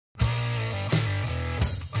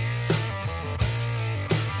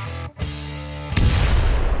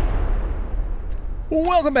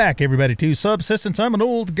Welcome back, everybody, to Subsistence. I'm an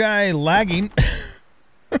old guy lagging.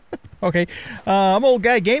 Okay, I'm Old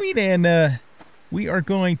Guy Gaming, and we are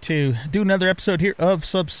going to do another episode here of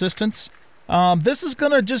Subsistence. This is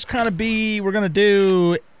going to just kind of be, we're going to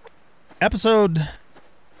do episode,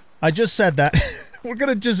 I just said that. we got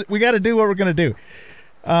to do what we're going to do.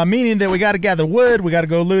 Meaning that we got to gather wood, we got to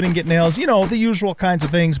go loot and get nails, you know, the usual kinds of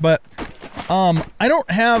things, but I don't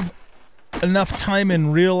have enough time in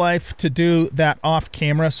real life to do that off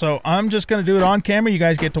camera, so I'm just going to do it on camera. You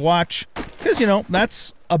guys get to watch, because, you know,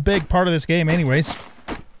 that's a big part of this game anyways.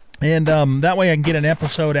 And that way I can get an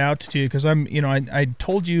episode out to you, because I'm, you know, I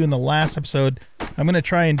told you in the last episode, I'm going to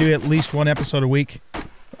try and do at least one episode a week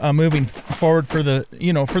moving forward for the,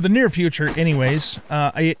 you know, for the near future anyways.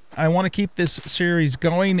 I want to keep this series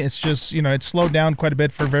going. It's just, you know, it's slowed down quite a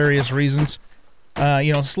bit for various reasons.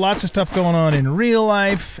 You know, lots of stuff going on in real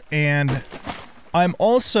life, and I'm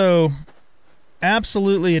also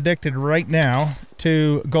absolutely addicted right now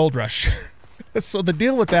to Gold Rush. So the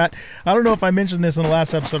deal with that, I don't know if I mentioned this in the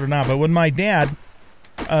last episode or not, but when my dad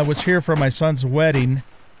was here for my son's wedding,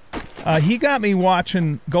 he got me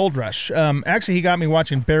watching Gold Rush. Actually, he got me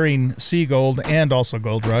watching Burying Sea Gold and also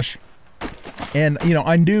Gold Rush. And, you know,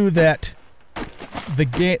 I knew that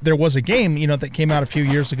there was a game, you know, that came out a few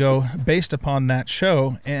years ago based upon that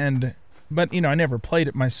show, but you know, I never played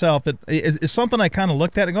it myself. It's something I kind of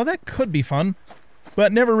looked at and go, that could be fun,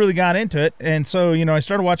 but never really got into it. And so, you know, I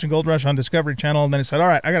started watching Gold Rush on Discovery Channel, and then I said, all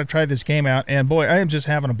right, I got to try this game out, and boy, I am just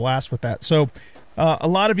having a blast with that. So a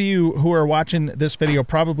lot of you who are watching this video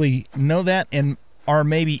probably know that and are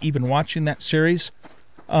maybe even watching that series.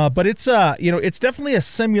 But it's, you know, it's definitely a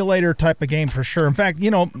simulator type of game for sure. In fact, you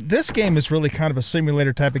know, this game is really kind of a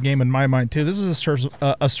simulator type of game in my mind, too. This is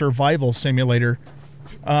a survival simulator,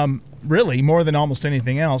 really, more than almost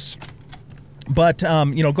anything else. But,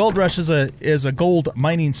 you know, Gold Rush is a gold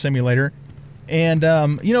mining simulator. And,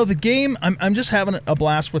 you know, the game, I'm just having a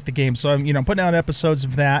blast with the game. So I'm, you know, putting out episodes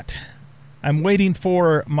of that. I'm waiting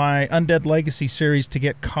for my Undead Legacy series to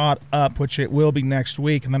get caught up, which it will be next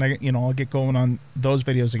week, and then I'll get going on those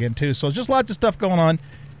videos again too. So just lots of stuff going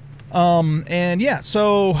on. And yeah,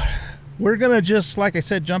 so we're gonna just, like I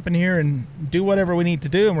said, jump in here and do whatever we need to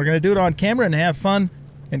do, and we're gonna do it on camera and have fun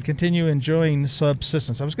and continue enjoying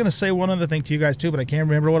Subsistence. I was gonna say one other thing to you guys too, but I can't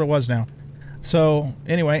remember what it was now. So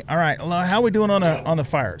anyway, all right, how are we doing on the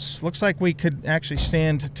fires? Looks like we could actually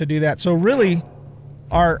stand to do that. So really,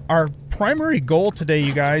 our primary goal today,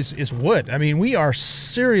 you guys, is wood. I mean, we are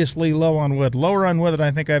seriously low on wood, lower on wood than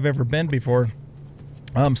I think I've ever been before.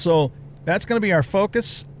 So that's going to be our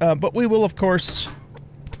focus, but we will, of course,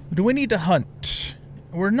 do we need to hunt?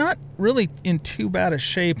 We're not really in too bad a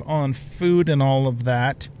shape on food and all of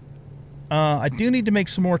that. I do need to make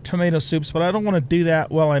some more tomato soups, but I don't want to do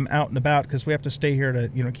that while I'm out and about, because we have to stay here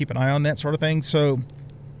to, you know, keep an eye on that sort of thing. So,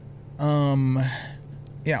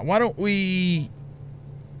 yeah, why don't we...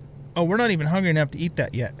 Oh, we're not even hungry enough to eat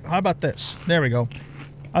that yet. How about this? There we go.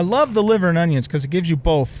 I love the liver and onions because it gives you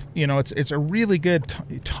both. You know, it's a really good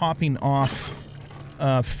topping off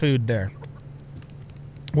food there.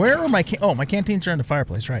 Where are my my canteens are in the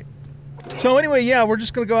fireplace, right? So anyway, yeah, we're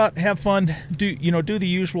just gonna go out and have fun. Do the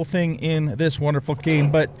usual thing in this wonderful game.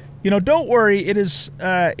 But you know, don't worry. It is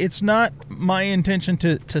it's not my intention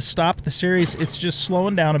to stop the series. It's just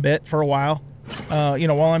slowing down a bit for a while. You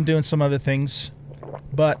know, while I'm doing some other things.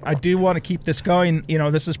 But I do want to keep this going. You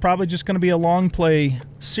know, this is probably just going to be a long play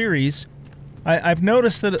series. I've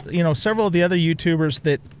noticed that, you know, several of the other YouTubers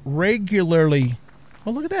that regularly,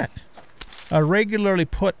 oh, look at that, regularly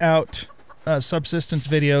put out Subsistence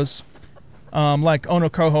videos, like Ono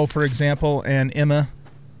Koho, for example, and Emma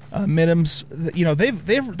Middams. You know,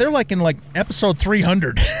 they're like in like episode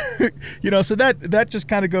 300. You know, so that just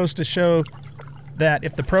kind of goes to show that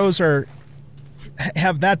if the pros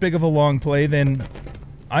have that big of a long play, then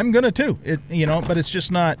I'm gonna too. You know, but it's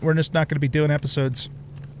just not. We're just not going to be doing episodes.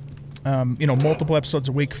 You know, multiple episodes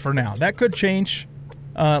a week for now. That could change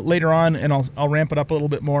later on, and I'll ramp it up a little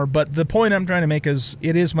bit more. But the point I'm trying to make is,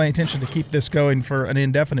 it is my intention to keep this going for an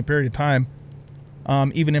indefinite period of time,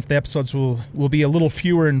 even if the episodes will be a little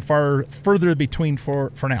fewer and further between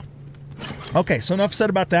for now. Okay, so enough said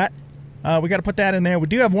about that. We got to put that in there. We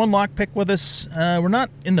do have one lockpick with us. We're not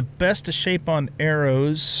in the best of shape on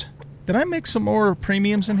arrows. Did I make some more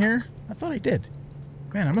premiums in here? I thought I did.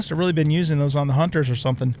 Man, I must have really been using those on the hunters or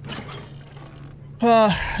something.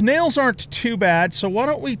 Nails aren't too bad, so why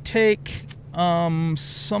don't we take some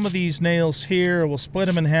of these nails here. We'll split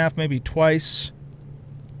them in half, maybe twice.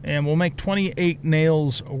 And we'll make 28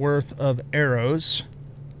 nails worth of arrows.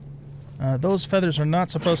 Those feathers are not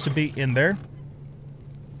supposed to be in there.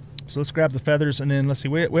 So let's grab the feathers, and then let's see.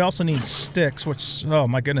 We also need sticks, which, oh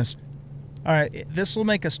my goodness. All right, this will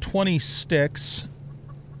make us 20 sticks.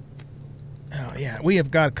 Oh yeah, we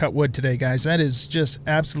have got to cut wood today, guys. That is just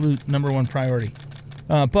absolute #1 priority.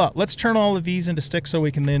 But let's turn all of these into sticks so we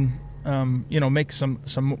can then, you know, make some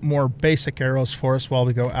more basic arrows for us while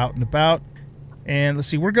we go out and about. And let's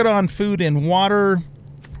see, we're good on food and water.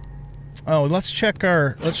 Oh, let's check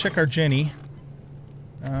our Jenny.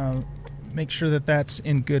 Make sure that that's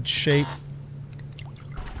in good shape.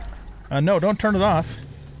 No, don't turn it off.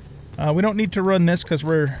 We don't need to run this because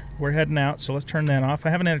we're heading out, so let's turn that off. I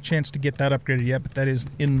haven't had a chance to get that upgraded yet, but that is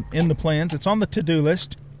in the plans. It's on the to-do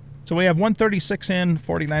list. So we have 136 in,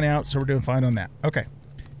 49 out, so we're doing fine on that. Okay.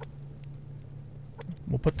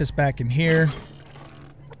 We'll put this back in here.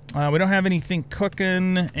 We don't have anything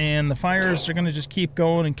cooking, and the fires are going to just keep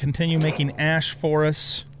going and continue making ash for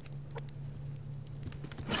us.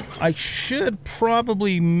 I should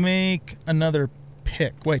probably make another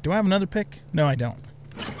pick. Wait, do I have another pick? No, I don't.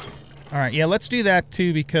 Alright, yeah, let's do that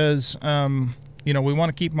too because, you know, we want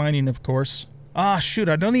to keep mining, of course. Ah, shoot,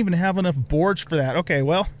 I don't even have enough boards for that. Okay,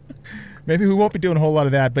 well, maybe we won't be doing a whole lot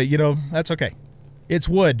of that, but, you know, that's okay. It's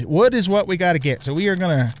wood. Wood is what we got to get, so we are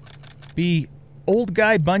going to be old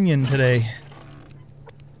guy Bunyan today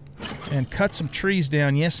and cut some trees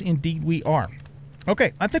down. Yes, indeed we are.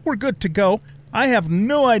 Okay, I think we're good to go. I have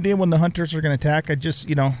no idea when the hunters are going to attack. I just,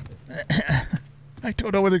 you know, I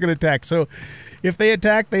don't know when they're going to attack. So if they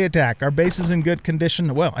attack, they attack. Our base is in good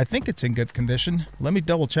condition. Well, I think it's in good condition. Let me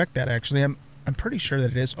double check that, actually. I'm pretty sure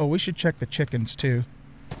that it is. Oh, we should check the chickens, too,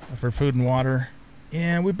 for food and water.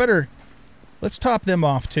 Yeah, we better... Let's top them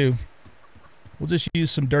off, too. We'll just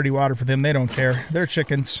use some dirty water for them. They don't care. They're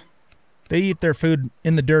chickens. They eat their food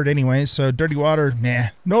in the dirt anyway, so dirty water, nah,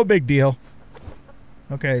 no big deal.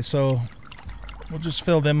 Okay, so we'll just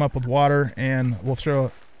fill them up with water, and we'll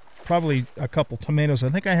throw probably a couple tomatoes. I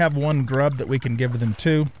think I have one grub that we can give them,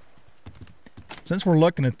 too. Since we're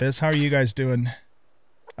looking at this, how are you guys doing?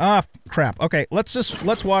 Ah, crap. Okay,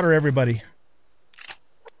 let's water everybody.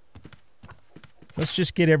 Let's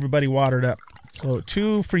just get everybody watered up. So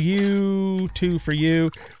 2 for you, 2 for you.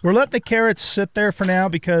 We're letting the carrots sit there for now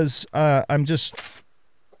because I'm just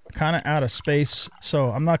kind of out of space.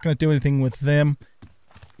 So I'm not going to do anything with them.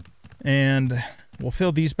 And we'll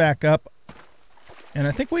fill these back up. And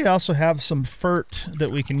I think we also have some fert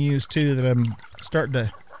that we can use too that I'm starting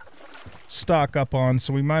to stock up on.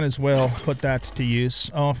 So we might as well put that to use.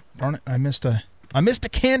 Oh, darn it. I missed a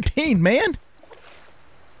canteen, man.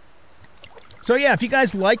 So yeah, if you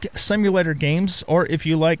guys like simulator games, or if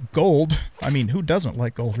you like gold, I mean, who doesn't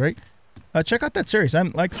like gold, right? Check out that series.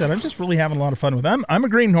 Like I said, I'm just really having a lot of fun with it. I'm a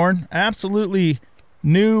greenhorn, absolutely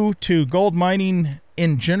new to gold mining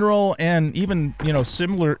in general, and even, you know,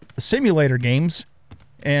 similar simulator games.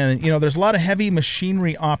 And, you know, there's a lot of heavy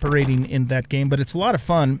machinery operating in that game, but it's a lot of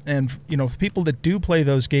fun. And, you know, people that do play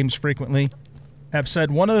those games frequently have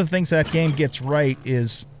said one of the things that game gets right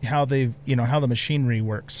is how they've, you know, how the machinery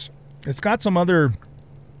works. It's got some other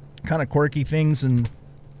kind of quirky things, and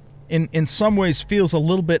in some ways feels a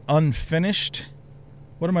little bit unfinished.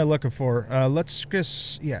 What am I looking for? Let's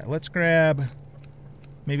grab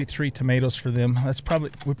maybe 3 tomatoes for them.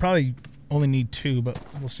 We probably only need 2, but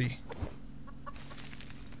we'll see.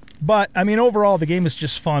 But I mean, overall, the game is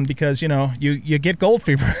just fun because, you know, you get gold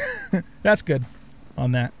fever. That's good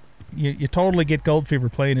on that. You totally get gold fever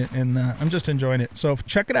playing it, and I'm just enjoying it. So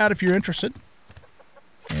check it out if you're interested.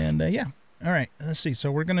 And, yeah. All right, let's see. So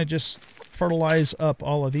we're going to just fertilize up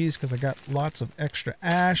all of these because I got lots of extra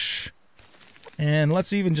ash. And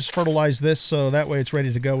let's even just fertilize this so that way it's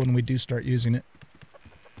ready to go when we do start using it.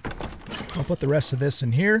 I'll put the rest of this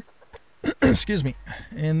in here. Excuse me.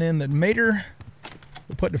 And then the mater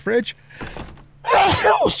we'll put in the fridge.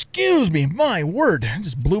 Oh, excuse me. My word. I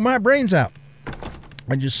just blew my brains out.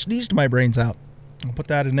 I just sneezed my brains out. I'll put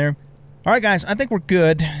that in there. All right, guys. I think we're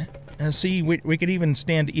good. See, we could even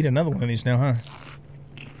stand to eat another one of these now, huh?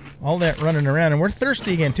 All that running around. And we're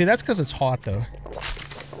thirsty again, too. That's because it's hot, though.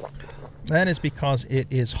 That is because it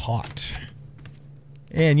is hot.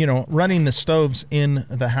 And, you know, running the stoves in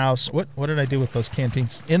the house. What did I do with those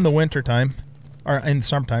canteens? In the wintertime. Or in the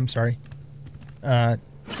summertime, sorry.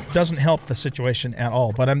 Doesn't help the situation at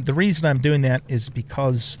all. But the reason I'm doing that is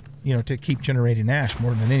because, you know, to keep generating ash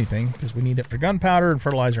more than anything. Because we need it for gunpowder and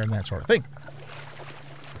fertilizer and that sort of thing.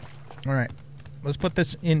 All right, let's put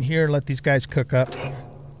this in here, let these guys cook up.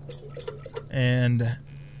 And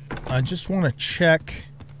I just want to check.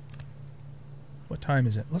 What time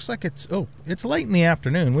is it? Looks like it's late in the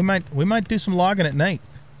afternoon. We might do some logging at night.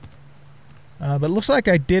 But it looks like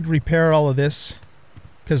I did repair all of this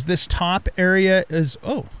because this top area is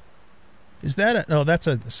Is that a... Oh, that's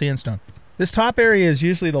a sandstone. This top area is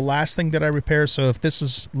usually the last thing that I repair, so if this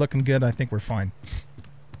is looking good, I think we're fine.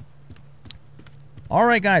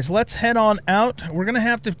 Alright guys, let's head on out. We're going to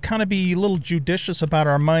have to kind of be a little judicious about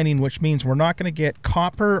our mining, which means we're not going to get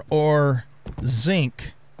copper or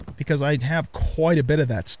zinc, because I have quite a bit of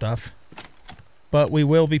that stuff. But we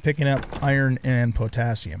will be picking up iron and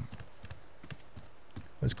potassium.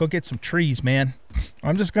 Let's go get some trees, man.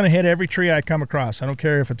 I'm just going to hit every tree I come across. I don't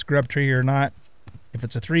care if it's grub tree or not. If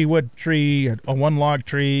it's a 3-wood tree, a 1-log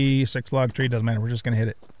tree, 6-log tree, doesn't matter. We're just going to hit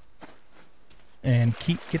it. And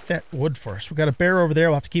get that wood for us. We've got a bear over there.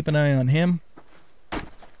 We'll have to keep an eye on him.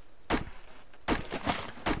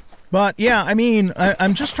 But, yeah, I mean,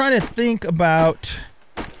 I'm just trying to think about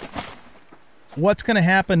what's going to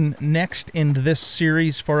happen next in this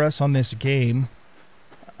series for us on this game.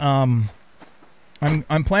 I'm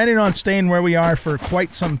planning on staying where we are for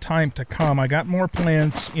quite some time to come. I got more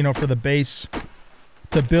plans, you know, for the base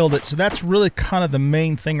to build it. So that's really kind of the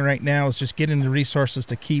main thing right now, is just getting the resources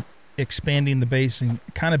to keep expanding the base and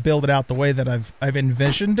kind of build it out the way that I've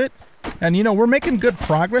envisioned it. And you know, we're making good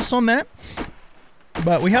progress on that,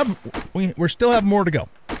 but we still have more to go.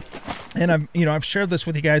 And I've shared this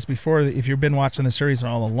with you guys before, if you've been watching the series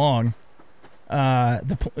all along. We're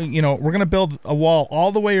going to build a wall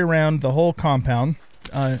all the way around the whole compound,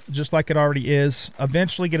 just like it already is.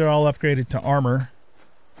 Eventually get it all upgraded to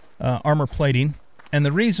armor plating. And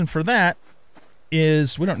the reason for that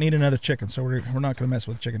is we don't need another chicken, so we're not going to mess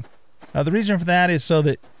with chicken. The reason for that is so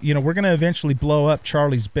that, you know, we're going to eventually blow up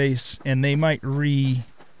Charlie's base, and they might when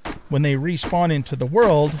they respawn into the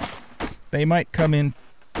world, they might come in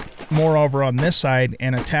more over on this side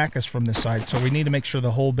and attack us from this side. So we need to make sure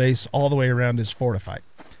the whole base all the way around is fortified.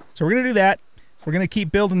 So we're going to do that. We're going to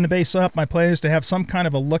keep building the base up. My plan is to have some kind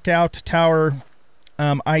of a lookout tower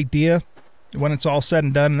idea when it's all said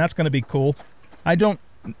and done, and that's going to be cool. I don't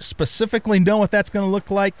specifically know what that's going to look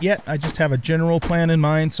like yet. I just have a general plan in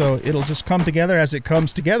mind, so it'll just come together as it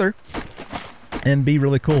comes together and be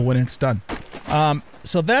really cool when it's done.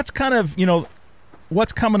 So that's kind of, you know,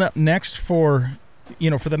 what's coming up next for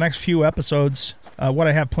the next few episodes. What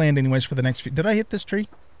I have planned anyways for the next few... Did I hit this tree?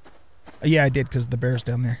 Yeah, I did, because the bear's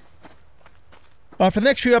down there. For the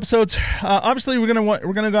next few episodes, obviously we're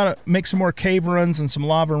gonna make some more cave runs and some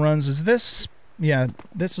lava runs. Is this... Yeah,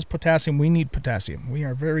 this is potassium. We need potassium. We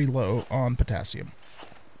are very low on potassium.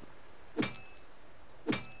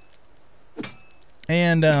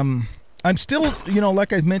 And I'm still, you know,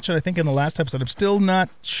 like I mentioned, I think in the last episode, I'm still not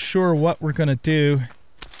sure what we're going to do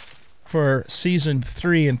for Season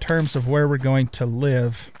 3 in terms of where we're going to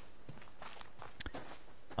live.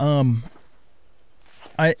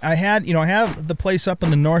 I have the place up in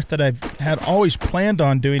the north that I've had always planned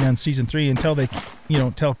on doing on Season 3 until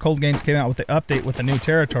Cold Games came out with the update with the new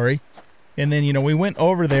territory. And then, you know, we went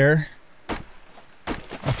over there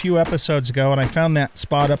a few episodes ago, and I found that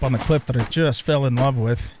spot up on the cliff that I just fell in love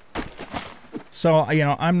with. So, you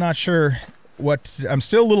know, I'm not sure I'm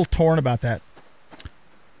still a little torn about that.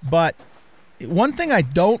 But one thing I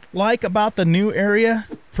don't like about the new area,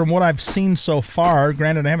 from what I've seen so far,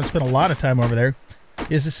 granted I haven't spent a lot of time over there,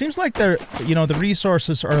 is it seems like the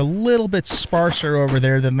resources are a little bit sparser over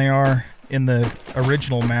there than they are in the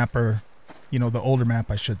original map, or, you know, the older map,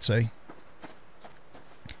 I should say.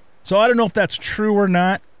 So I don't know if that's true or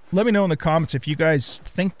not. Let me know in the comments if you guys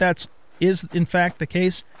think that is in fact the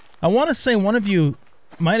case. I want to say one of you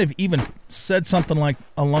might have even said something like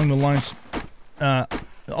along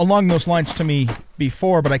those lines to me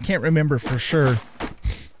before, but I can't remember for sure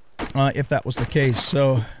if that was the case.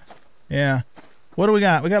 So, yeah. What do we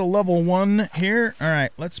got? We got a level 1 here. All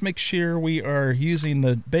right, let's make sure we are using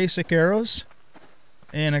the basic arrows.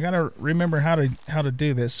 And I got to remember how to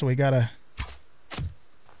do this. So we got to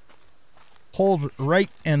hold right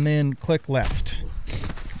and then click left.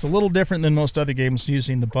 It's a little different than most other games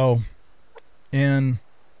using the bow. And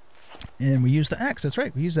we use the axe. That's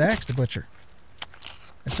right. We use the axe to butcher,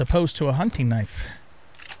 as opposed to a hunting knife.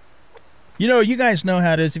 You know, you guys know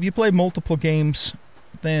how it is. If you play multiple games,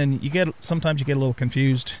 then sometimes you get a little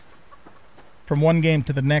confused from one game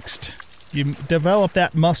to the next. You develop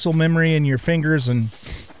that muscle memory in your fingers, and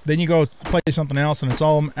then you go play something else, and it's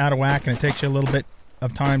all out of whack, and it takes you a little bit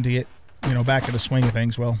of time to get, you know, back in the swing of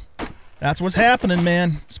things. Well, that's what's happening,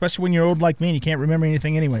 man. Especially when you're old like me and you can't remember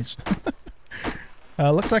anything anyways.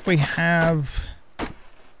 Looks like we have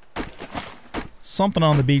something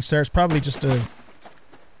on the beach there. It's probably just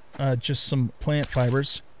some plant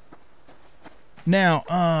fibers. Now,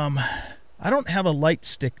 I don't have a light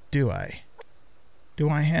stick, do I? Do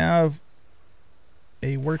I have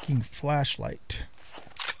a working flashlight?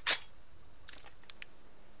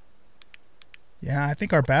 Yeah, I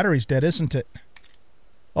think our battery's dead, isn't it?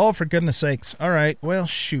 Oh, for goodness sakes. All right, well,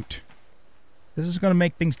 shoot. This is going to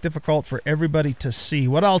make things difficult for everybody to see.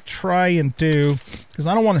 What I'll try and do, because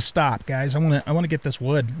I don't want to stop, guys. I want to get this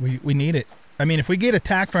wood. We need it. I mean, if we get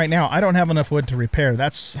attacked right now, I don't have enough wood to repair.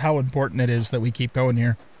 That's how important it is that we keep going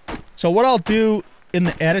here. So what I'll do in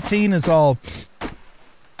the editing is I'll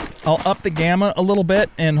up the gamma a little bit,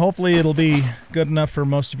 and hopefully it'll be good enough for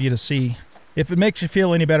most of you to see. If it makes you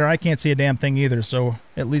feel any better, I can't see a damn thing either, so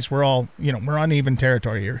at least we're all, you know, we're on even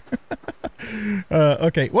territory here.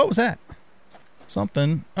 Okay, what was that?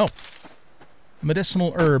 Something. Oh,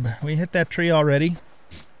 medicinal herb. We hit that tree already.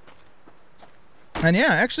 And yeah,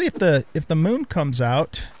 actually, if the moon comes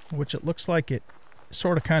out, which it looks like it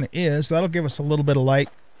sort of kind of is, that'll give us a little bit of light.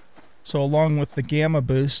 So along with the gamma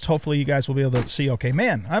boost, hopefully you guys will be able to see. Okay,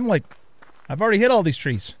 man, I've already hit all these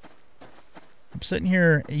trees. I'm sitting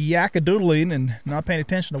here yak-a-doodling and not paying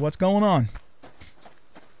attention to what's going on.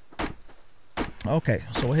 Okay,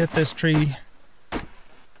 so we'll hit this tree.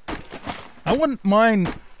 I wouldn't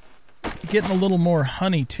mind getting a little more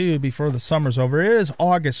honey, too, before the summer's over. It is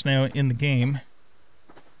August now in the game.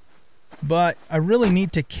 But I really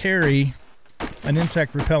need to carry an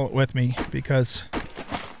insect repellent with me because,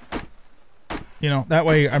 you know, that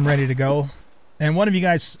way I'm ready to go. And one of you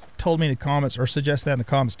guys told me in the comments, or suggested that in the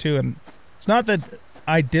comments, too, and it's not that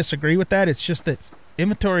I disagree with that. It's just that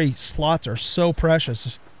inventory slots are so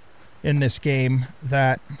precious in this game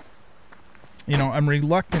that, you know, I'm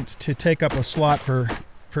reluctant to take up a slot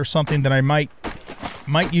for something that I might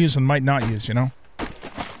use and might not use, you know.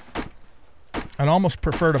 I'd almost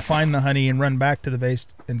prefer to find the honey and run back to the base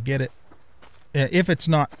and get it. If it's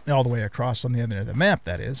not all the way across on the other end of the map,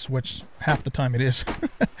 that is, which half the time it is.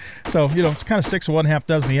 So, you know, it's kind of 6 of one, half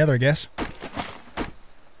dozen the other, I guess.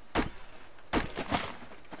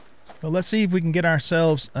 Well, let's see if we can get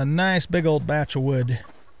ourselves a nice big old batch of wood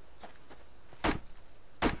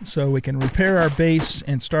so we can repair our base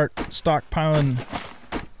and start stockpiling.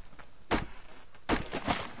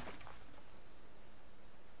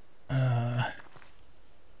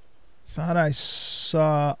 Thought I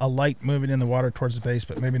saw a light moving in the water towards the base,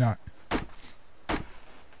 but maybe not.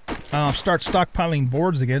 Start stockpiling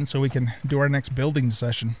boards again so we can do our next building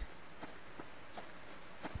session.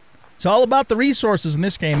 It's all about the resources in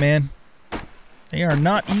this game, man. They are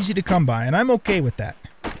not easy to come by, and I'm okay with that.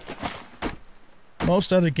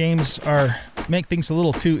 Most other games make things a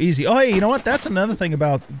little too easy. Oh, hey, you know what? That's another thing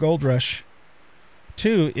about Gold Rush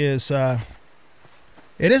 2 is it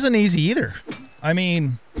isn't easy either. I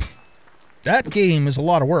mean, that game is a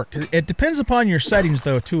lot of work. It depends upon your settings,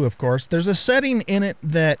 though, too, of course. There's a setting in it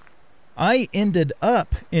that I ended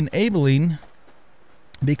up enabling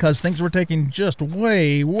because things were taking just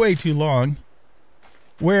way, way too long,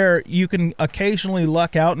 where you can occasionally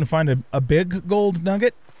luck out and find a big gold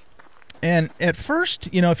nugget. And at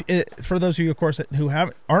first, you know, for those of you, of course, who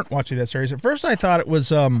aren't watching that series, at first I thought it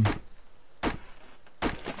was a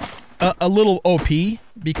little OP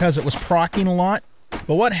because it was proccing a lot.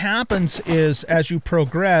 But what happens is, as you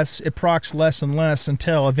progress, it procs less and less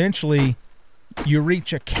until eventually you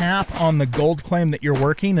reach a cap on the gold claim that you're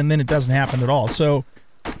working, and then it doesn't happen at all. So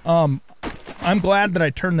I'm glad that I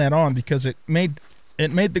turned that on because it made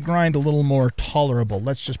the grind a little more tolerable.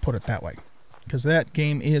 Let's just put it that way. Because that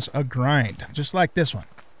game is a grind, just like this one.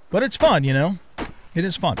 But it's fun, you know? It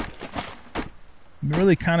is fun. You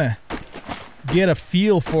really kind of get a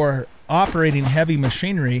feel for operating heavy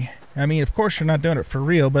machinery. I mean, of course, you're not doing it for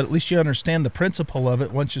real, but at least you understand the principle of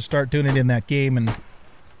it once you start doing it in that game and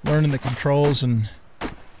learning the controls and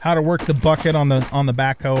how to work the bucket on the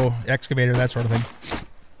backhoe, excavator, that sort of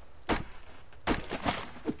thing.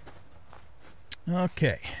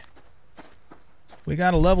 Okay. We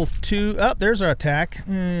got a level 2. Oh, there's our attack.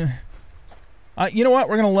 You know what?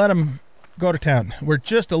 We're going to let him go to town. We're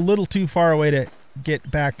just a little too far away to get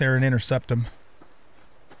back there and intercept him.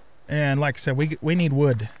 And like I said, we need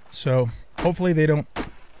wood. So hopefully they don't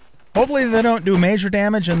do major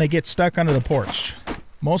damage and they get stuck under the porch.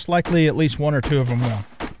 Most likely at least 1 or 2 of them will.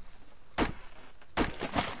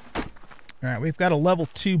 Alright, we've got a level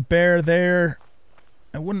 2 bear there.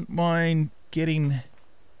 I wouldn't mind getting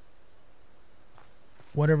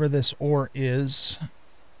whatever this ore is.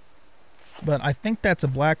 But I think that's a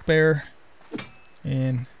black bear.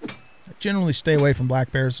 And I generally stay away from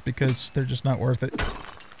black bears because they're just not worth it.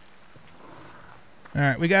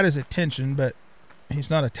 Alright, we got his attention, but he's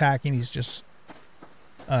not attacking, he's just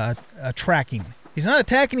tracking. He's not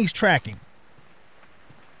attacking, he's tracking.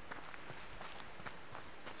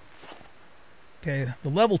 Okay, the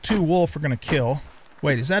level 2 wolf we're going to kill.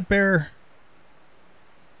 Wait, is that bear...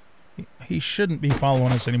 He shouldn't be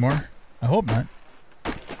following us anymore. I hope not.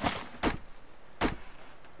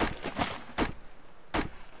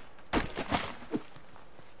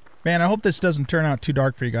 Man, I hope this doesn't turn out too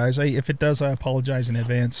dark for you guys. If it does, I apologize in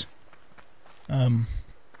advance.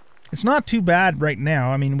 It's not too bad right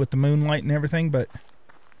now, I mean, with the moonlight and everything, but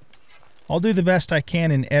I'll do the best I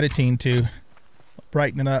can in editing to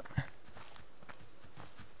brighten it up.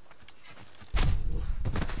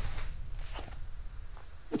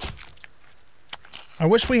 I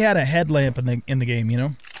wish we had a headlamp in the game, you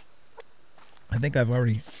know? I think I've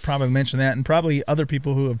already probably mentioned that, and probably other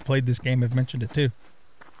people who have played this game have mentioned it too.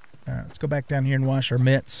 All right, let's go back down here and wash our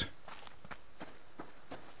mitts.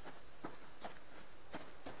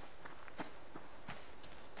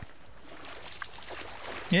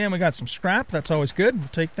 Yeah, and we got some scrap. That's always good. We'll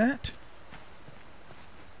take that.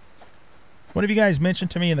 What have you guys mentioned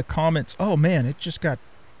to me in the comments? Oh, man, it just got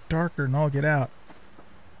darker and all get out.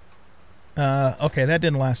 Okay, that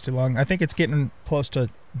didn't last too long. I think it's getting close to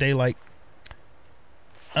daylight.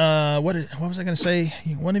 What was I going to say?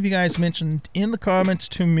 One of you guys mentioned in the comments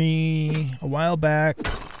to me a while back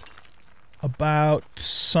about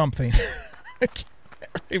something. I can't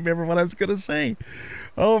remember what I was going to say.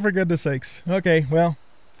 Oh, for goodness sakes. Okay, well,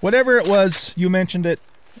 whatever it was, you mentioned it,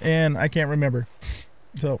 and I can't remember.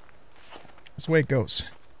 So, that's the way it goes.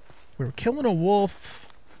 We were killing a wolf,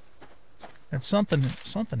 and something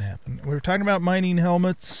happened. We were talking about mining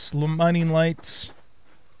helmets, mining lights.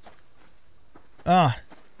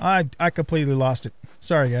 I completely lost it.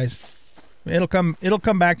 Sorry, guys. It'll come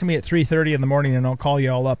back to me at 3:30 in the morning, and I'll call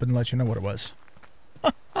you all up and let you know what it was.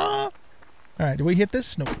 All right, did we hit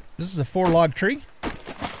this? No. This is a 4-log tree.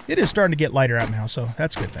 It is starting to get lighter out now, so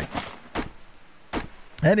that's a good thing.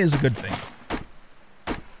 That is a good thing.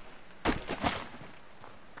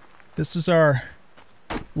 This is our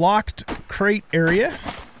locked crate area.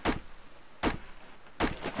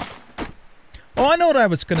 Oh, I know what I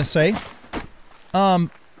was going to say.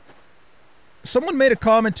 Someone made a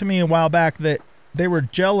comment to me a while back that they were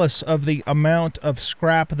jealous of the amount of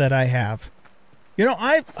scrap that I have. You know,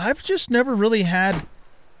 I've just never really had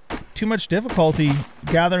too much difficulty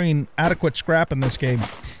gathering adequate scrap in this game.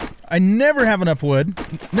 I never have enough wood,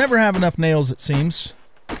 never have enough nails, it seems.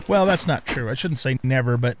 Well, that's not true. I shouldn't say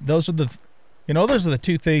never, but those are the, you know, those are the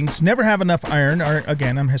two things. Never have enough iron, or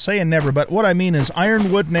again, I'm saying never, but what I mean is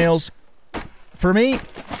iron, wood, nails. For me,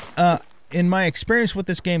 in my experience with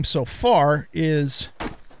this game so far, is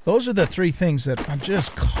those are the three things that I'm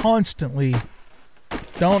just constantly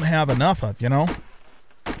don't have enough of, you know?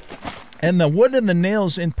 And the wood and the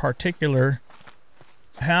nails in particular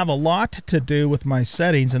have a lot to do with my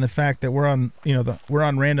settings and the fact that we're on, you know, we're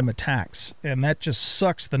on random attacks, and that just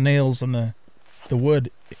sucks the nails and the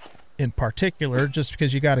wood in particular, just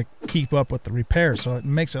because you got to keep up with the repair. So it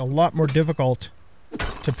makes it a lot more difficult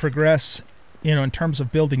to progress, you know, in terms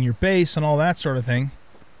of building your base and all that sort of thing,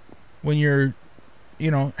 when you're,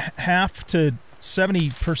 you know, half to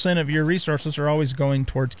 70% of your resources are always going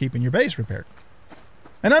towards keeping your base repaired.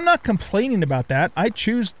 And I'm not complaining about that. I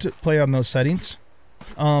choose to play on those settings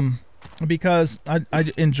because I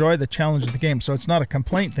enjoy the challenge of the game. So it's not a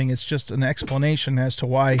complaint thing. It's just an explanation as to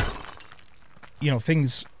why, you know,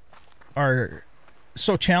 things are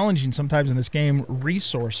so challenging sometimes in this game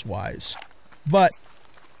resource-wise. But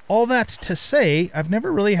all that's to say, I've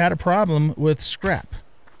never really had a problem with scrap.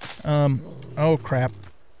 Oh, crap.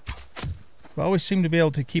 I always seem to be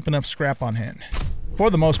able to keep enough scrap on hand.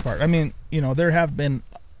 For the most part. I mean, you know, there has been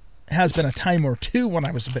a time or two when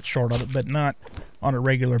I was a bit short of it, but not on a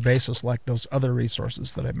regular basis like those other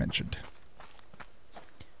resources that I mentioned.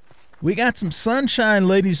 We got some sunshine,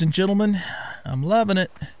 ladies and gentlemen. I'm loving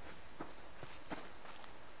it.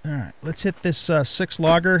 All right, let's hit this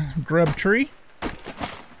 6-logger grub tree.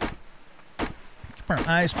 Keep our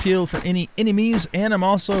eyes peeled for any enemies, and I'm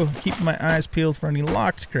also keeping my eyes peeled for any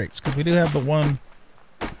locked crates, because we do have the one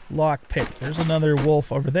lock pick. There's another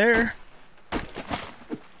wolf over there.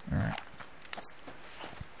 Alright.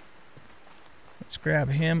 Let's grab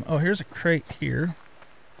him. Oh, here's a crate here.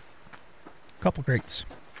 A couple crates.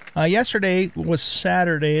 Yesterday was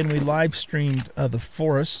Saturday, and we live streamed the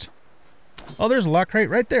forest. Oh, there's a lock crate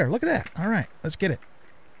right there. Look at that. Alright, let's get it.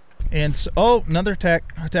 And so, oh, another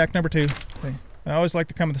attack. Attack number 2. Okay. I always like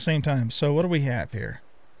to come at the same time. So what do we have here?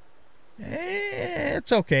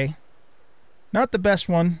 It's okay. Not the best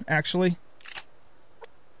one, actually.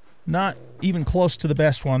 Not even close to the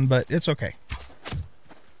best one, but it's okay.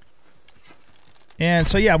 And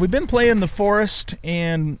so, yeah, we've been playing the forest,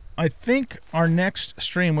 and I think our next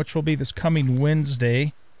stream, which will be this coming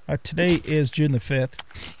Wednesday, today is June the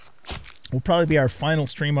 5th, will probably be our final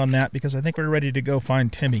stream on that, because I think we're ready to go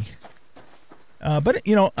find Timmy. But,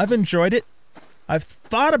 you know, I've enjoyed it. I've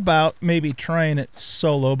thought about maybe trying it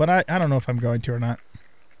solo, but I don't know if I'm going to or not.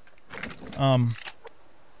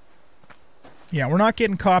 Yeah, we're not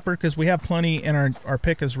getting copper because we have plenty and our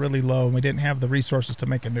pick is really low and we didn't have the resources to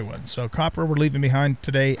make a new one. So copper we're leaving behind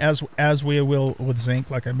today as we will with zinc,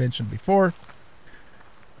 like I mentioned before.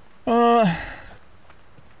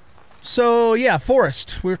 So yeah,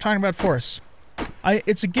 Forest. We were talking about Forest.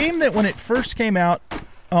 It's a game that when it first came out,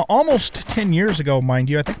 almost 10 years ago, mind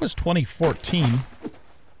you, I think it was 2014.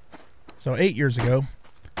 So 8 years ago.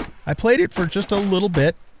 I played it for just a little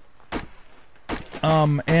bit.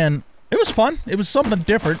 And it was fun. It was something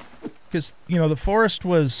different because, you know, the Forest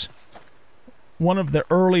was one of the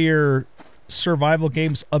earlier survival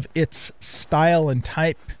games of its style and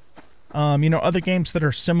type. You know, other games that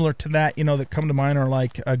are similar to that, you know, that come to mind are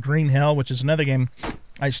like Green Hell, which is another game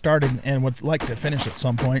I started and would like to finish at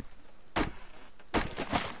some point.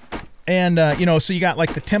 And, you know, so you got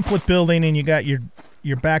like the template building and you got your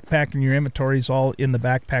backpack and your inventories all in the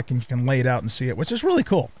backpack and you can lay it out and see it, which is really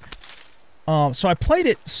cool. So I played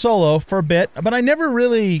it solo for a bit, but I never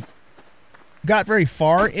really got very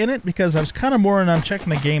far in it because I was kind of more in I'm checking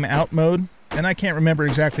the game out mode, and I can't remember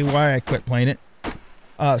exactly why I quit playing it.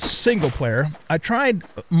 Single player. I tried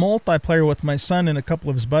multiplayer with my son and a couple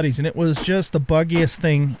of his buddies, and it was just the buggiest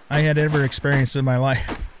thing I had ever experienced in my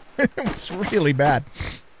life. It was really bad.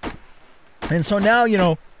 And so now, you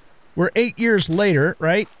know, we're 8 years later,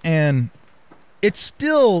 right? And it's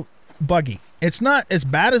still buggy. It's not as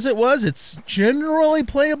bad as it was. It's generally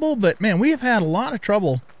playable, but man, we have had a lot of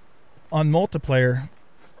trouble on multiplayer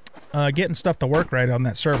getting stuff to work right on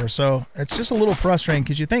that server. So it's just a little frustrating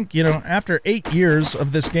because you think, you know, after 8 years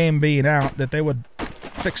of this game being out that they would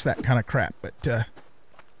fix that kind of crap. But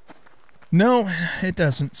no, it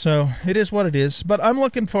doesn't. So it is what it is. But I'm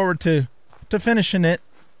looking forward to finishing it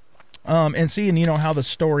and seeing, you know, how the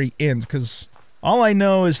story ends. Because all I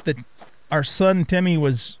know is that our son Timmy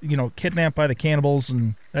was, you know, kidnapped by the cannibals,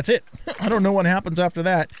 and that's it. I don't know what happens after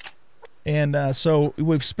that. And so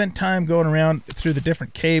we've spent time going around through the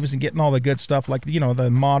different caves and getting all the good stuff, like, you know, the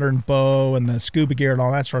modern bow and the scuba gear and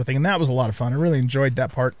all that sort of thing. And that was a lot of fun. I really enjoyed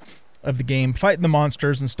that part of the game, fighting the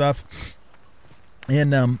monsters and stuff.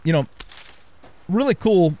 And, you know, really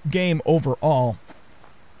cool game overall.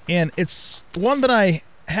 And it's one that I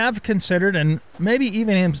have considered and maybe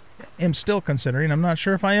even am still considering. I'm not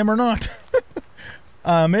sure if I am or not.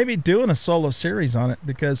 Maybe doing a solo series on it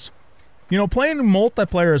because, you know, playing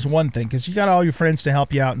multiplayer is one thing because you got all your friends to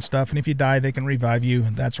help you out and stuff, and if you die, they can revive you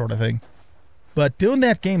and that sort of thing. But doing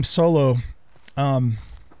that game solo,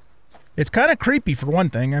 it's kind of creepy for one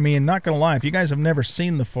thing. I mean, not gonna lie, if you guys have never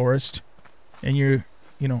seen The Forest and you're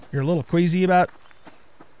a little queasy about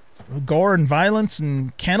gore and violence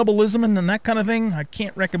and cannibalism and that kind of thing, I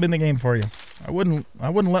can't recommend the game for you. I wouldn't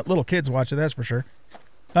let little kids watch it, that's for sure.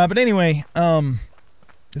 But anyway,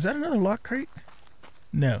 is that another lock crate?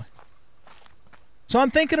 No. So I'm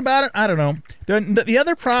thinking about it. I don't know. The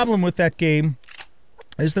other problem with that game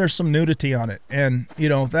is there's some nudity on it, and you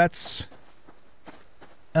know that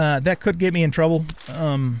could get me in trouble.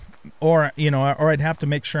 Or you know, or I'd have to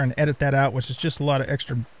make sure and edit that out, which is just a lot of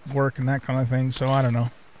extra work and that kind of thing. So I don't know.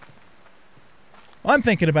 I'm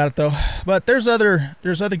thinking about it though. But there's other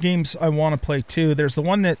games I want to play too. There's the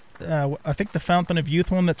one that I think the Fountain of Youth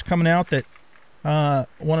one that's coming out that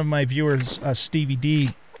one of my viewers, Stevie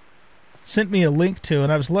D, sent me a link to,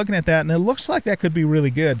 and I was looking at that, and it looks like that could be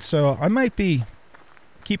really good. So I might be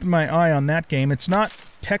keeping my eye on that game. It's not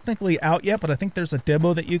technically out yet, but I think there's a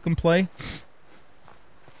demo that you can play.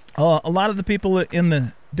 A lot of the people in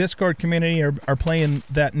the Discord community are playing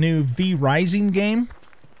that new V Rising game,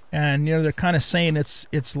 and you know they're kind of saying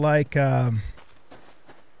it's like a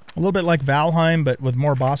little bit like Valheim, but with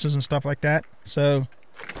more bosses and stuff like that. So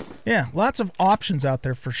yeah, lots of options out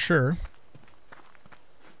there for sure.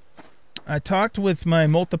 I talked with my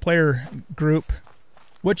multiplayer group,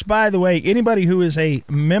 which, by the way, anybody who is a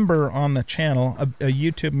member on the channel, a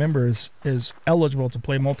YouTube member, is eligible to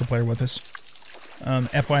play multiplayer with us.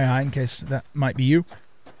 FYI, in case that might be you.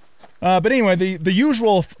 But anyway, the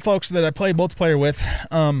usual folks that I play multiplayer with,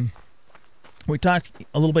 we talked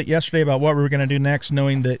a little bit yesterday about what we were going to do next,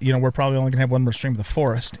 knowing that, you know, we're probably only going to have one more stream of The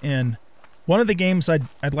Forest. And one of the games I'd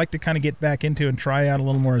like to kind of get back into and try out a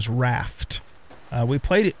little more is Raft. We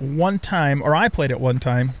played it one time, or I played it one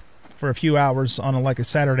time for a few hours on a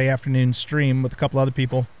Saturday afternoon stream with a couple other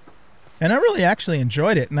people, and I really actually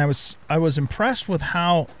enjoyed it. And I was impressed with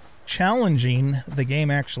how challenging the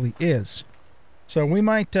game actually is. So we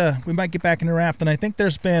might get back into Raft, and I think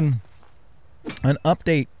there's been an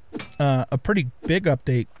update a pretty big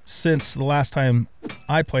update since the last time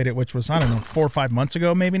I played it, which was, I don't know, 4 or 5 months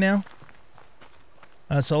ago maybe now.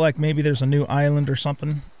 So like maybe there's a new island or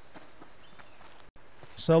something.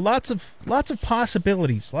 So lots of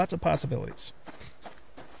possibilities, lots of possibilities.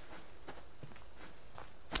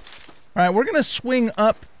 All right, we're going to swing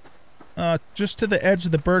up just to the edge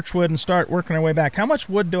of the birchwood and start working our way back. How much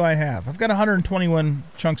wood do I have? I've got 121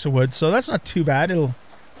 chunks of wood, so that's not too bad. It'll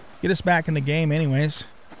get us back in the game anyways.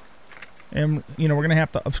 And, you know, we're going to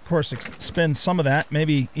have to, of course, spend some of that,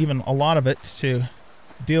 maybe even a lot of it, to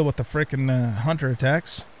deal with the frickin' hunter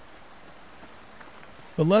attacks.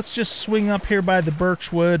 But let's just swing up here by the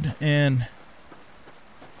birchwood and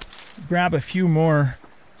grab a few more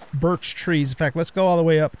birch trees. In fact, let's go all the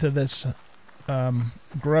way up to this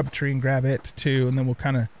grub tree and grab it too, and then we'll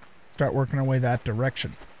kind of start working our way that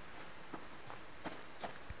direction.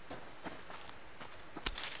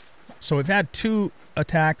 So we've had 2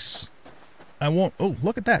 attacks. I won't... Oh,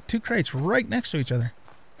 look at that. 2 crates right next to each other.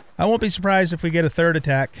 I won't be surprised if we get a 3rd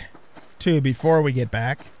attack too before we get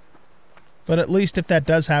back. But at least if that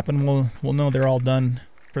does happen, we'll know they're all done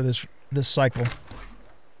for this cycle.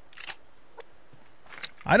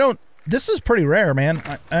 This is pretty rare, man.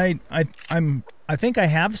 I think I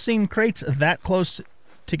have seen crates that close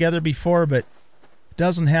together before, but it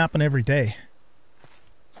doesn't happen every day.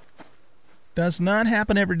 Does not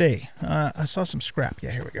happen every day. I saw some scrap.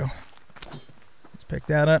 Yeah, here we go. Let's pick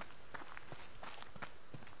that up.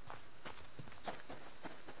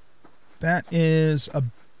 That is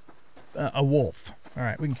a wolf. All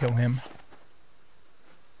right, we can kill him.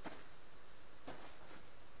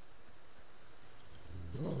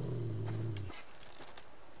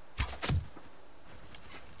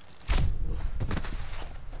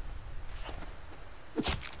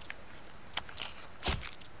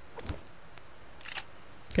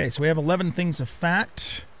 Okay, so we have 11 things of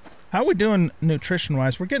fat. How are we doing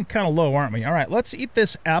nutrition-wise? We're getting kind of low, aren't we? All right, let's eat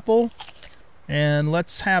this apple, and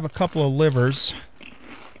let's have a couple of livers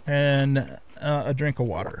and a drink of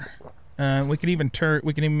water. We can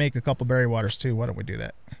even make a couple berry waters too. Why don't we do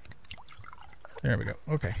that? There we go.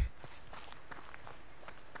 Okay.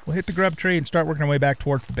 We'll hit the grub tree and start working our way back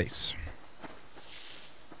towards the base.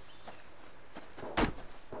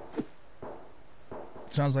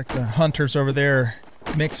 Sounds like the hunters over there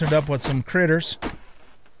mixing it up with some critters.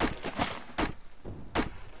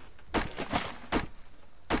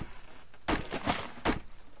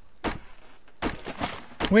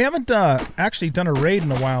 We haven't actually done a raid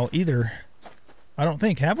in a while either. I don't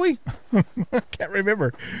think. Have we? I can't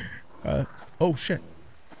remember. Oh, shit.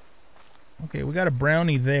 Okay, we got a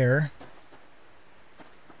brownie there.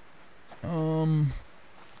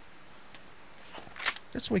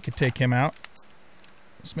 Guess we could take him out.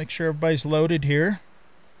 Let's make sure everybody's loaded here.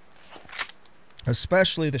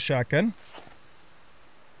 Especially the shotgun.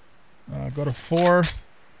 Go to 4.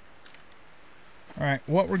 Alright,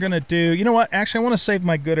 what we're going to do... You know what? Actually, I want to save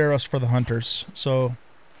my good arrows for the hunters. So,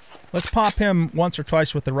 let's pop him once or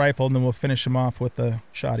twice with the rifle, and then we'll finish him off with the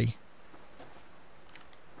shotty.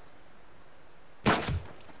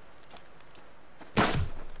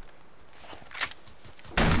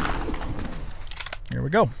 Here we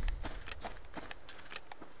go.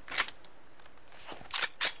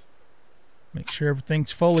 Make sure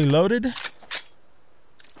everything's fully loaded.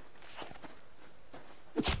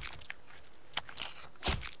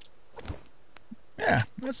 Yeah,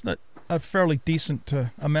 that's not a fairly decent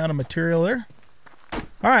amount of material there.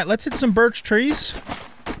 All right, let's hit some birch trees.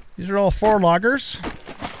 These are all 4 loggers.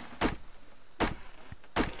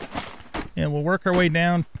 And we'll work our way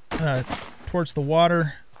down towards the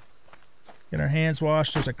water. Get our hands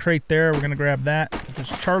washed. There's a crate there. We're going to grab that.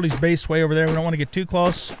 There's Charlie's base way over there. We don't want to get too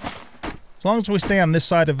close. As long as we stay on this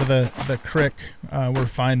side of the creek, we're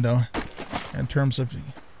fine, though, in terms of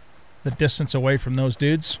the distance away from those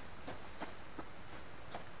dudes.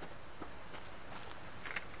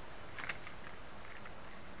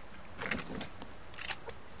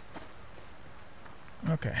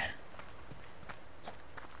 Okay.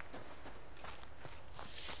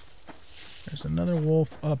 There's another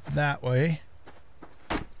wolf up that way.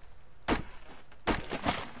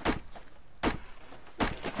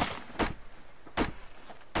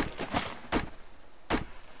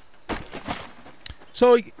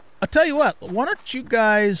 So, I'll tell you what, why don't you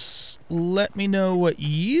guys let me know what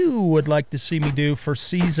you would like to see me do for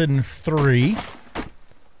Season 3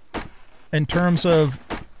 in terms of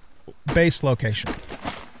base location.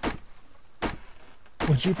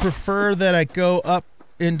 Would you prefer that I go up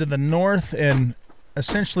into the north and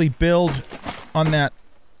essentially build on that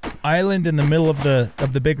island in the middle of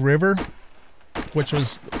the big river, which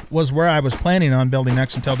was was where I was planning on building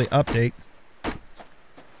next until the update.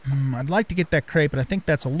 I'd like to get that crate, but I think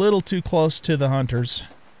that's a little too close to the hunters.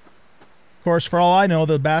 Of course, for all I know,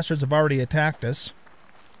 the bastards have already attacked us.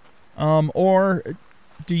 Or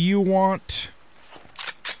do you want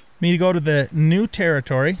me to go to the new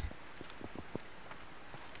territory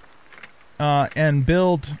and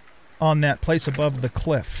build on that place above the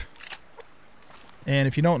cliff? And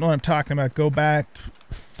if you don't know what I'm talking about, go back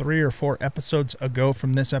 3 or 4 episodes ago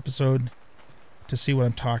from this episode to see what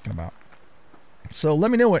I'm talking about. So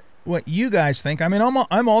let me know what you guys think. I mean,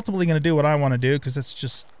 I'm ultimately going to do what I want to do because it's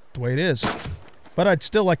just the way it is. But I'd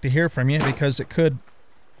still like to hear from you because it could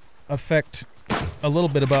affect a little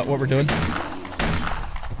bit about what we're doing.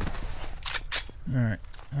 Alright,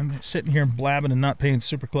 I'm sitting here blabbing and not paying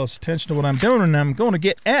super close attention to what I'm doing, and I'm going to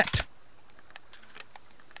get at.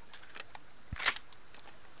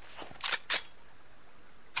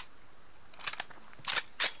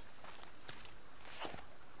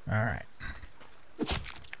 Alright.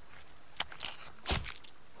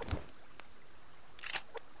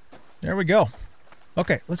 There we go.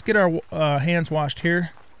 Okay, let's get our hands washed here.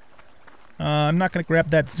 I'm not going to grab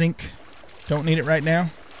that zinc. Don't need it right now.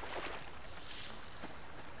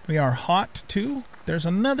 We are hot, too. There's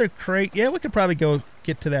another crate. Yeah, we could probably go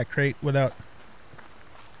get to that crate without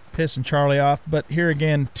pissing Charlie off. But here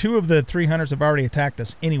again, 2 of the 3 hunters have already attacked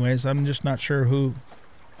us anyways. I'm just not sure who.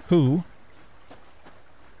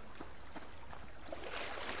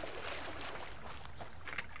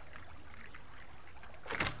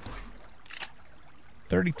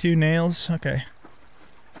 32 nails. Okay.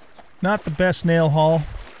 Not the best nail haul,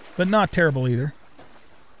 but not terrible either.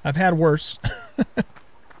 I've had worse.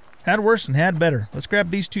 Had worse and had better. Let's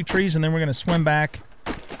grab these 2 trees and then we're going to swim back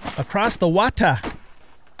across the water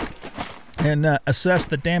and assess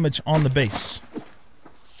the damage on the base.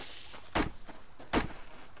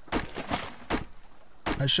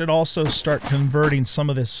 I should also start converting some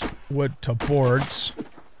of this wood to boards.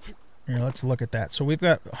 Here, let's look at that. So we've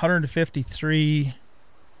got 153...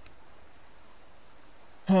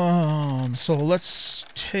 so let's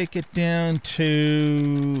take it down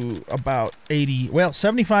to about 80. Well,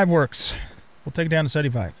 75 works. We'll take it down to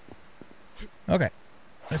 75. Okay.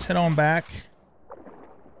 Let's head on back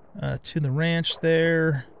to the ranch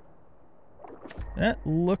there. That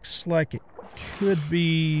looks like it could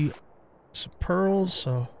be some pearls,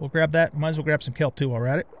 so we'll grab that. Might as well grab some kelp too while we're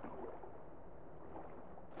at it.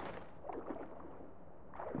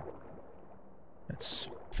 That's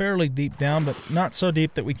fairly deep down, but not so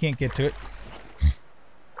deep that we can't get to it.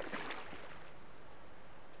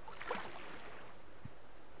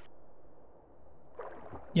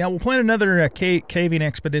 Yeah, we'll plan another caving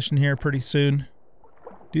expedition here pretty soon.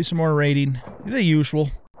 Do some more raiding. The usual.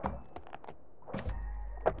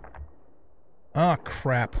 Oh,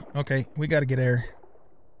 crap. Okay, we gotta get air.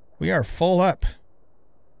 We are full up.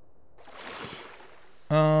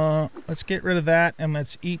 Let's get rid of that and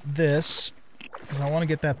let's eat this. Because I want to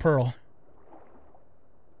get that pearl.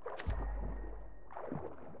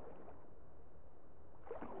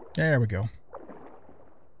 There we go.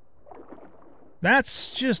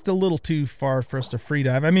 That's just a little too far for us to free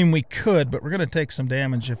dive. I mean, we could, but we're going to take some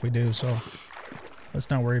damage if we do, so let's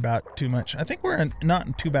not worry about it too much. I think we're not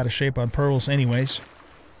in too bad a shape on pearls anyways.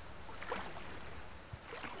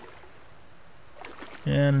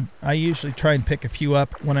 And I usually try and pick a few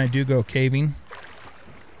up when I do go caving.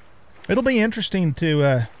 It'll be interesting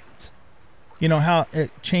to, you know, how it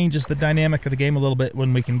changes the dynamic of the game a little bit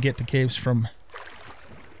when we can get to caves from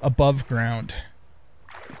above ground.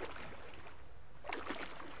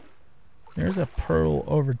 There's a pearl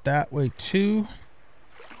over that way, too.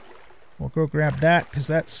 We'll go grab that, because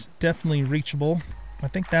that's definitely reachable. I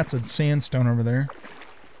think that's a sandstone over there.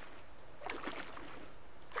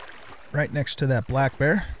 Right next to that black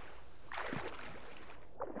bear.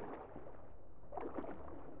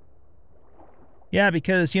 Yeah,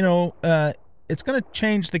 because, you know, it's going to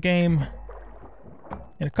change the game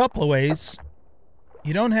in a couple of ways.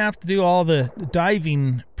 You don't have to do all the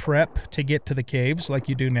diving prep to get to the caves like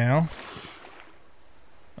you do now.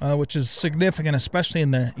 Which is significant, especially in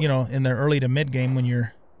the, you know, in the early to mid game when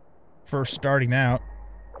you're first starting out.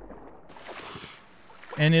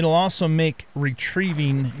 And it'll also make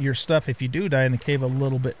retrieving your stuff if you do die in the cave a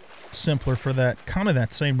little bit simpler for that, kind of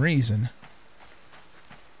that same reason.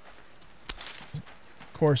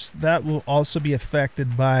 Of course, that will also be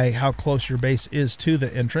affected by how close your base is to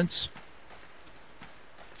the entrance.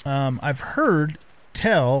 I've heard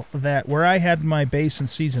tell that where I had my base in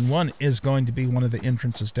Season 1 is going to be one of the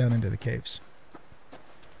entrances down into the caves.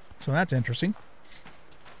 So that's interesting.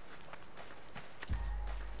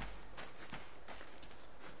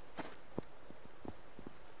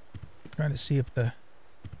 Trying to see if the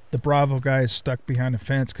Bravo guy is stuck behind a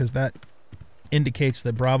fence, because that indicates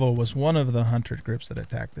that Bravo was one of the hunter groups that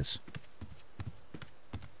attacked this.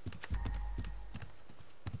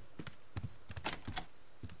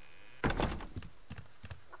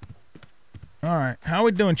 Alright, how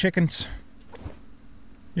we doing, chickens?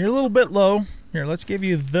 You're a little bit low. Here, let's give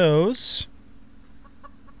you those.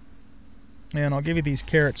 And I'll give you these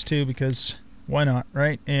carrots too, because why not,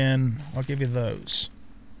 right? And I'll give you those.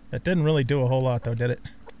 That didn't really do a whole lot though, did it?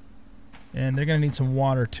 And they're going to need some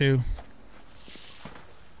water too.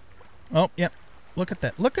 Oh, yep. Look at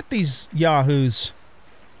that. Look at these yahoos.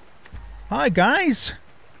 Hi, guys.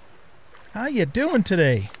 How you doing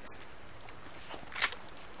today?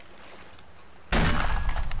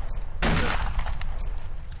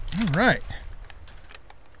 All right.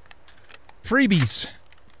 Freebies.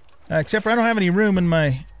 Except for I don't have any room in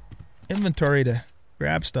my inventory to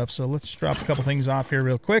grab stuff, so let's drop a couple things off here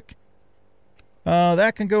real quick.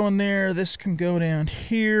 That can go in there. This can go down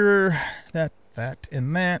here. That,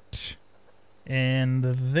 and that. And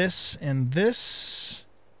this, and this.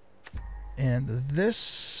 And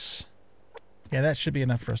this. Yeah, that should be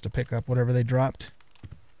enough for us to pick up whatever they dropped.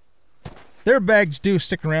 Their bags do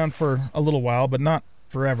stick around for a little while, but not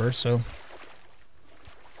forever, so.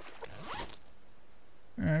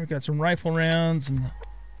 Alright, we've got some rifle rounds and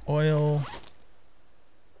oil.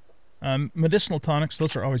 Medicinal tonics,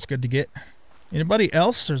 those are always good to get. Anybody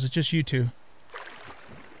else, or is it just you two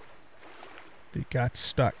that got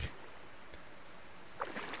stuck?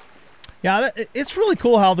 Yeah, it's really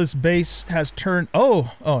cool how this base has turned...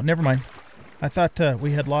 Oh, never mind. I thought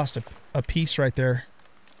we had lost a piece right there.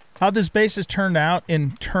 How this base has turned out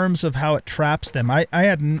in terms of how it traps them.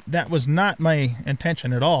 That was not my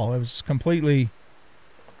intention at all. It was completely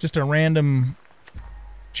just a random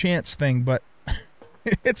chance thing, but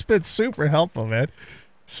it's been super helpful, man.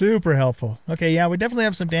 Super helpful. Okay, yeah, we definitely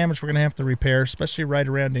have some damage we're going to have to repair, especially right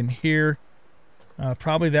around in here.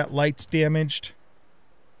 Probably that light's damaged.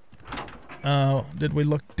 Did we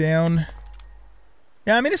look down?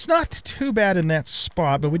 Yeah, I mean, it's not too bad in that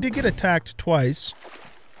spot, but we did get attacked twice.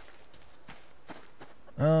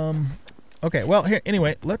 Okay, well, here,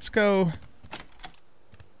 anyway, let's go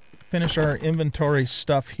finish our inventory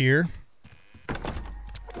stuff here.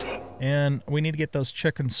 And we need to get those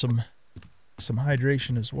chickens some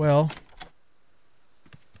hydration as well.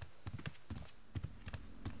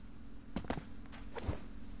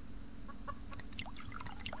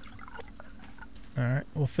 Alright,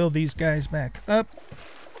 we'll fill these guys back up.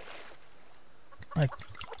 I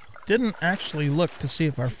didn't actually look to see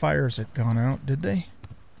if our fires had gone out, did they?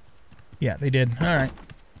 Yeah, they did. Alright.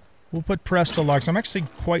 We'll put Presto logs. I'm actually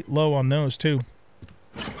quite low on those, too.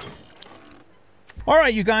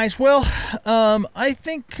 Alright, you guys. Well, I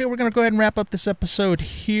think we're going to go ahead and wrap up this episode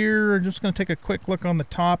here. I'm just going to take a quick look on the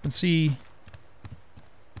top and see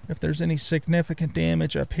if there's any significant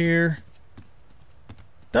damage up here.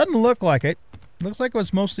 Doesn't look like it. Looks like it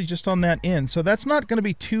was mostly just on that end, so that's not going to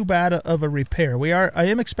be too bad of a repair. I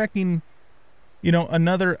am expecting, you know,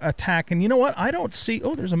 another attack, and you know what? I don't see...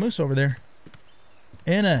 Oh, there's a moose over there.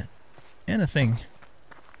 And a thing.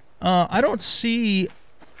 I don't see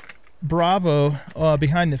Bravo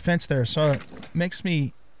behind the fence there, so it makes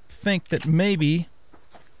me think that maybe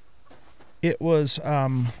it was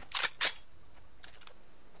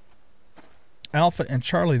Alpha and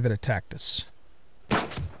Charlie that attacked us.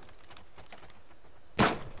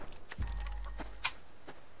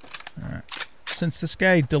 Alright. Since this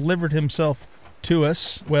guy delivered himself to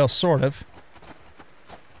us, well, sort of.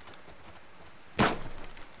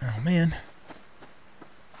 Oh, man.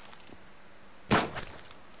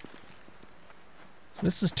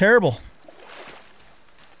 This is terrible.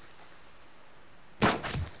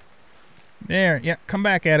 There, yeah, come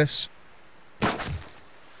back at us.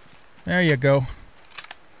 There you go.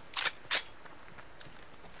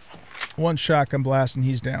 One shotgun blast and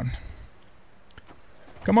he's down.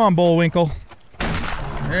 Come on, Bullwinkle.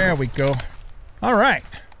 There we go. All right.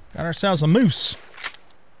 Got ourselves a moose.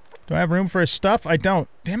 Do I have room for his stuff? I don't.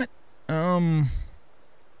 Damn it.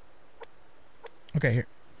 Okay, here.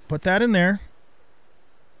 Put that in there.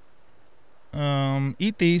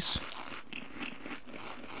 Eat these.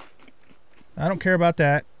 I don't care about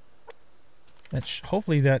that.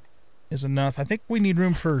 Hopefully that is enough. I think we need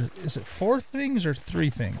room for... Is it 4 things or 3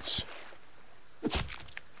 things?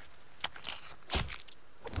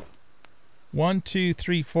 1, 2,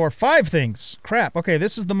 3, 4, 5 things. Crap. Okay,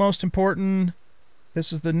 this is the most important.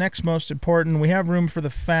 This is the next most important. We have room for the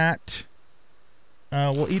fat.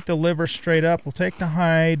 We'll eat the liver straight up. We'll take the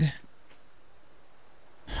hide.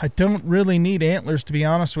 I don't really need antlers, to be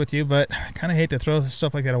honest with you, but I kind of hate to throw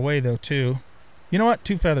stuff like that away, though, too. You know what?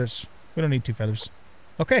 2 feathers. We don't need 2 feathers.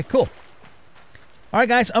 Okay, cool. All right,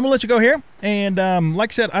 guys, I'm going to let you go here. And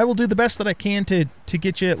like I said, I will do the best that I can to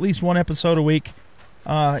get you at least 1 episode a week,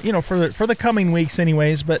 you know, for the coming weeks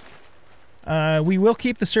anyways. But we will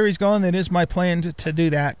keep the series going. That is my plan to do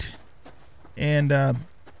that. And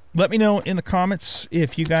let me know in the comments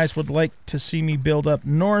if you guys would like to see me build up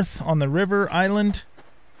north on the river island.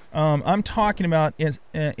 I'm talking about,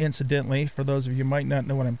 incidentally, for those of you who might not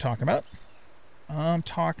know what I'm talking about, I'm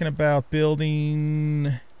talking about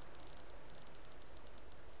building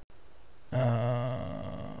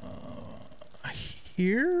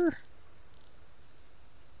here.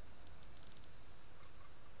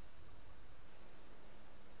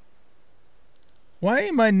 Why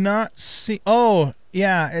am I not seeing? Oh,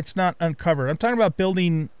 yeah, it's not uncovered. I'm talking about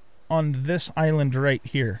building on this island right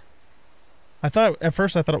here. At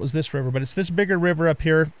first I thought it was this river, but it's this bigger river up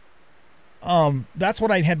here. That's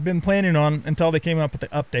what I had been planning on until they came up with the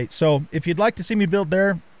update. So if you'd like to see me build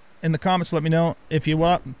there, in the comments, let me know. If you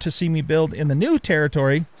want to see me build in the new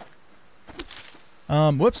territory,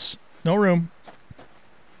 whoops, no room.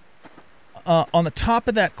 On the top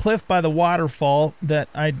of that cliff by the waterfall that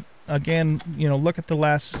again, you know, look at the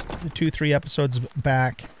last 2-3 episodes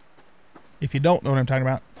back if you don't know what I'm talking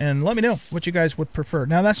about, and let me know what you guys would prefer.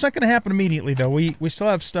 Now, that's not going to happen immediately, though. We still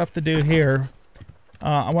have stuff to do here.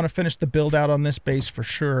 I want to finish the build out on this base for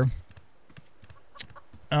sure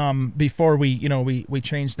before we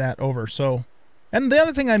change that over. So, and the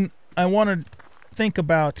other thing I want to think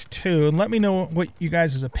about too, and let me know what you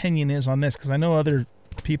guys' opinion is on this, because I know other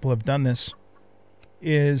people have done this,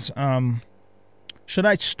 is should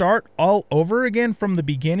I start all over again from the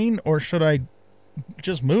beginning, or should I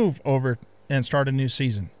just move over and start a new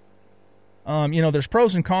season? You know, there's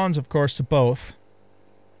pros and cons, of course, to both.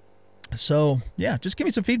 So, yeah, just give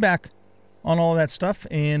me some feedback on all of that stuff.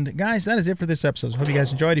 And, guys, that is it for this episode. Hope you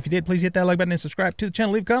guys enjoyed. If you did, please hit that like button and subscribe to the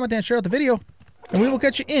channel. Leave a comment and share out the video. And we will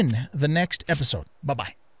catch you in the next episode.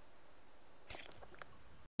 Bye-bye.